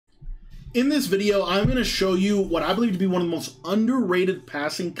In this video, I'm going to show you what I believe to be one of the most underrated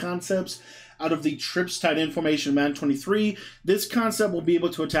passing concepts out of the trips tight end formation in Madden 23. This concept will be able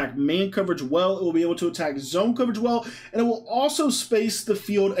to attack man coverage well, it will be able to attack zone coverage well, and it will also space the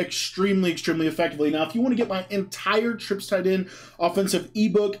field extremely effectively. Now, if you want to get my entire trips tight end offensive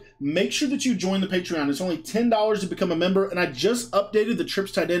ebook, make sure that you join the Patreon. It's only $10 to become a member, and I just updated the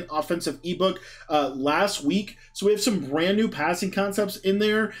trips tight end offensive ebook last week. So we have some brand new passing concepts in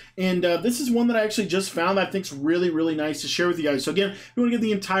there, and this is one that I actually just found that I think is really nice to share with you guys. So again, if you want to get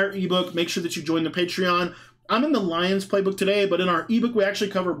the entire ebook, make sure that you join the Patreon. I'm in the Lions playbook today, but in our ebook, we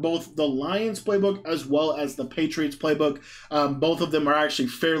actually cover both the Lions playbook as well as the Patriots playbook. Both of them are actually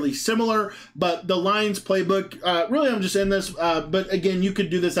fairly similar, but the Lions playbook, really I'm just in this, but again, you could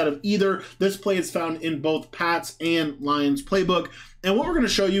do this out of either. This play is found in both Pats and Lions playbook. And what we're going to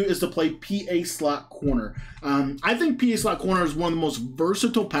show you is to play PA slot corner. I think PA slot corner is one of the most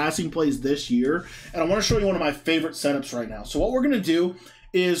versatile passing plays this year, and I want to show you one of my favorite setups right now. So what we're going to do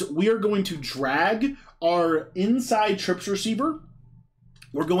is we are going to drag our inside trips receiver.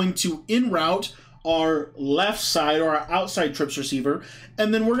 We're going to in route our left side or our outside trips receiver,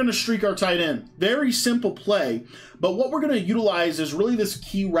 and then we're going to streak our tight end. Very simple play, but what we're going to utilize is really this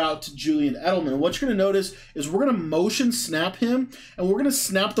key route to Julian Edelman. And what you're going to notice is we're going to motion snap him, and we're going to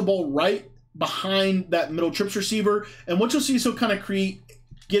snap the ball right behind that middle trips receiver. And what you'll see is he'll kind of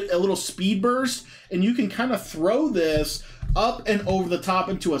get a little speed burst, and you can kind of throw this up and over the top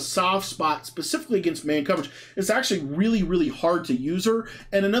into a soft spot, specifically against man coverage. It's actually really hard to use her.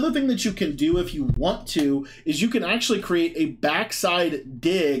 And another thing that you can do if you want to is you can actually create a backside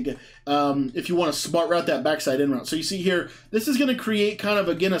dig if you want to smart route that backside in route. So you see here, this is going to create kind of,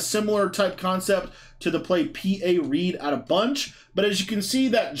 again, a similar type concept to the play PA read out of bunch. But as you can see,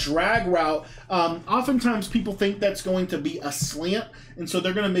 that drag route, oftentimes people think that's going to be a slant, and so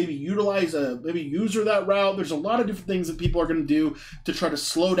they're going to maybe utilize maybe user that route. There's a lot of different things that people are going to do to try to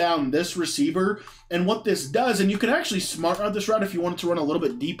slow down this receiver. And what this does, and you can actually smart route this route if you wanted to run a little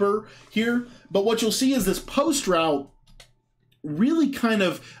bit deeper here, but what you'll see is this post route really kind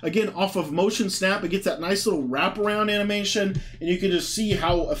of, again, off of motion snap, it gets that nice little wraparound animation, and you can just see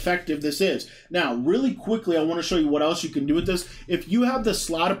how effective this is. Now, really quickly, I want to show you what else you can do with this. If you have the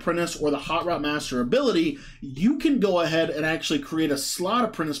Slot Apprentice or the Hot Route Master ability, you can go ahead and actually create a Slot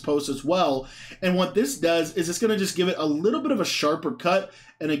Apprentice post as well. And what this does is it's going to just give it a little bit of a sharper cut.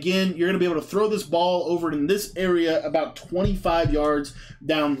 And again, you're going to be able to throw this ball over in this area about 25 yards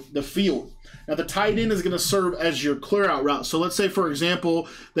down the field. Now, the tight end is going to serve as your clear out route. So let's say, for example,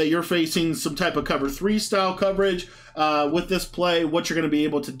 that you're facing some type of cover 3 style coverage. With this play, what you're going to be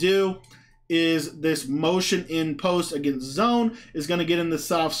able to do is this motion in post against zone is going to get in the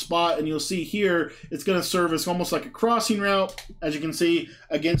soft spot, and you'll see here it's going to serve as almost like a crossing route, as you can see,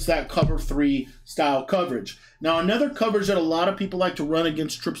 against that cover 3 style coverage. Now, another coverage that a lot of people like to run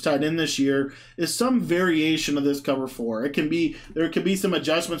against trips tight end this year is some variation of this cover 4. There can be some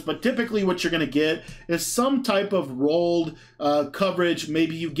adjustments, but typically what you're going to get is some type of rolled coverage.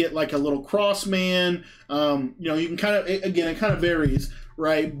 Maybe you get like a little cross man. You know, you can kind of, again, it kind of varies,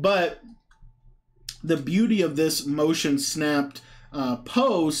 right? But the beauty of this motion snapped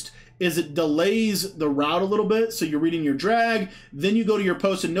post is it delays the route a little bit. So you're reading your drag, then you go to your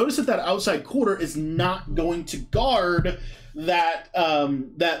post, and notice that that outside quarter is not going to guard that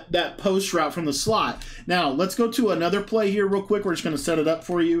that post route from the slot. Now let's go to another play here real quick. We're just going to set it up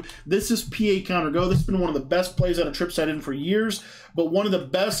for you. This is PA counter go. This has been one of the best plays out of trips tight end for years, but one of the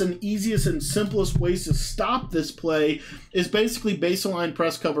best and easiest and simplest ways to stop this play is basically baseline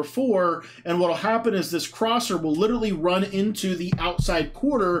press cover 4, and what will happen is this crosser will literally run into the outside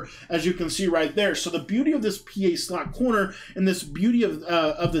quarter, as you can see right there. So the beauty of this PA slot corner and this beauty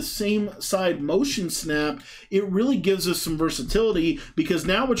of the same side motion snap, it really gives us some versatility, because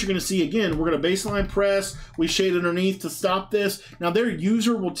now what you're going to see, again, we're going to baseline press, we shade underneath to stop this. Now their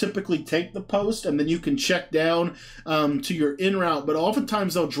user will typically take the post, and then you can check down to your in route, but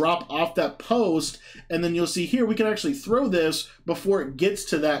oftentimes they'll drop off that post, and then you'll see here we can actually throw this before it gets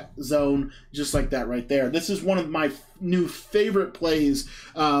to that zone, just like that right there. This is one of my new favorite plays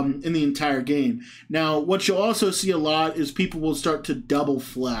in the entire game. Now, what you'll also see a lot is people will start to double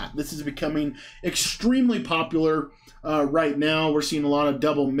flat. This is becoming extremely popular right now. We're seeing a lot of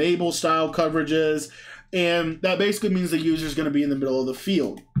double Mabel style coverages, and that basically means the user is going to be in the middle of the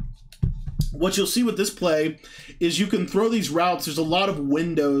field. what you'll see with this play is you can throw these routes. There's a lot of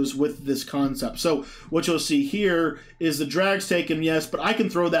windows with this concept. So what you'll see here is the drag's taken, yes, but I can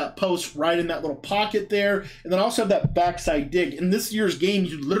throw that post right in that little pocket there, and then also have that backside dig. In this year's game,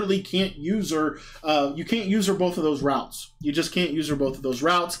 you literally can't use her. You can't use her both of those routes. You just can't use her both of those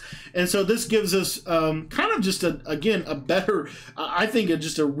routes. And so this gives us kind of just a better, I think,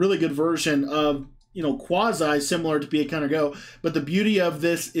 just a really good version of, you know, quasi similar to Be It Counter Go, but the beauty of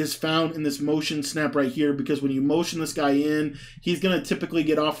this is found in this motion snap right here, because when you motion this guy in, he's going to typically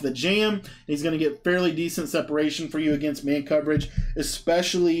get off the jam, and he's going to get fairly decent separation for you against man coverage,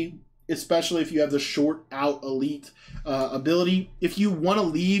 especially if you have the short out elite ability. If you want to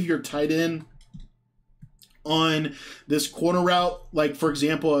leave your tight end on this corner route, like for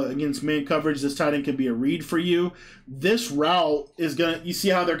example against man coverage, this tight end can be a read for you. This route is gonna, you see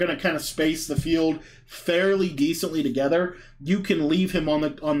how they're gonna kind of space the field fairly decently together. You can leave him on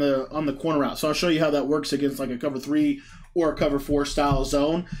the corner route. So I'll show you how that works against like a cover 3 or a cover 4 style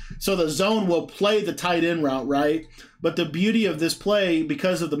zone. So the zone will play the tight end route, right? But the beauty of this play,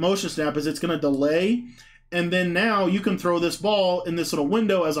 because of the motion snap, is it's gonna delay. And then now you can throw this ball in this little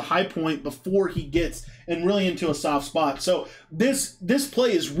window as a high point before he gets and really into a soft spot. So this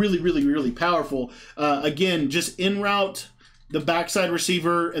play is really, really, really powerful. Again, just in route the backside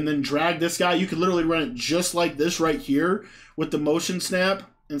receiver and then drag this guy. You could literally run it just like this right here with the motion snap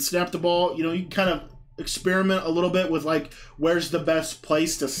and snap the ball. You know, you can kind of experiment a little bit with like where's the best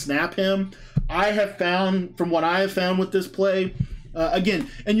place to snap him. I have found, from what I have found with this play, again,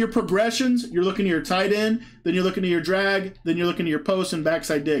 in your progressions, you're looking at your tight end, then you're looking at your drag, then you're looking at your post and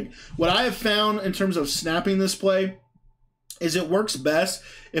backside dig. What I have found in terms of snapping this play is it works best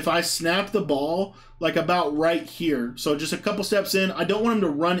if I snap the ball like about right here. So just a couple steps in. I don't want him to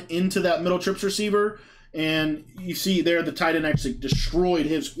run into that middle trips receiver. And you see there the tight end actually destroyed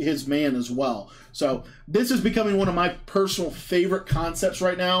his man as well. So this is becoming one of my personal favorite concepts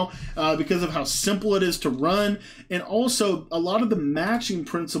right now because of how simple it is to run, and also a lot of the matching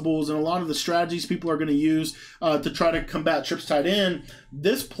principles and a lot of the strategies people are going to use to try to combat trips tight end.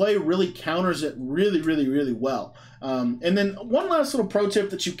 This play really counters it really, really, really well. And then one last little pro tip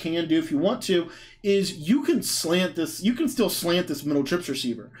that you can do if you want to is you can slant this. You can still slant this middle trips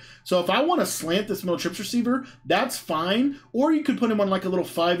receiver. So if I want to slant this middle trips receiver, that's fine. Or you could put him on like a little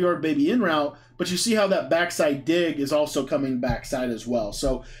 5-yard baby in route. But you see how that backside dig is also coming backside as well.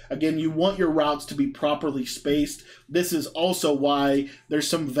 So again, you want your routes to be properly spaced. This is also why there's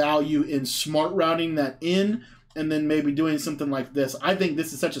some value in smart routing that in, and then maybe doing something like this. I think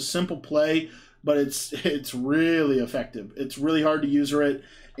this is such a simple play, but it's really effective. It's really hard to user it,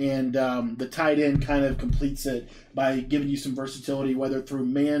 and the tight end kind of completes it by giving you some versatility, whether through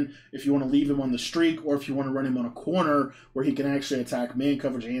man, if you want to leave him on the streak, or if you want to run him on a corner where he can actually attack man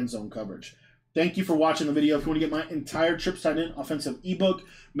coverage and zone coverage. Thank you for watching the video. If you want to get my entire Trips Tight End offensive ebook,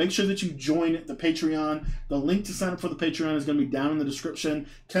 make sure that you join the Patreon. The link to sign up for the Patreon is going to be down in the description.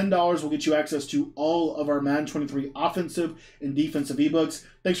 $10 will get you access to all of our Madden 23 offensive and defensive ebooks.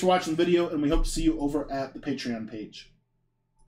 Thanks for watching the video, and we hope to see you over at the Patreon page.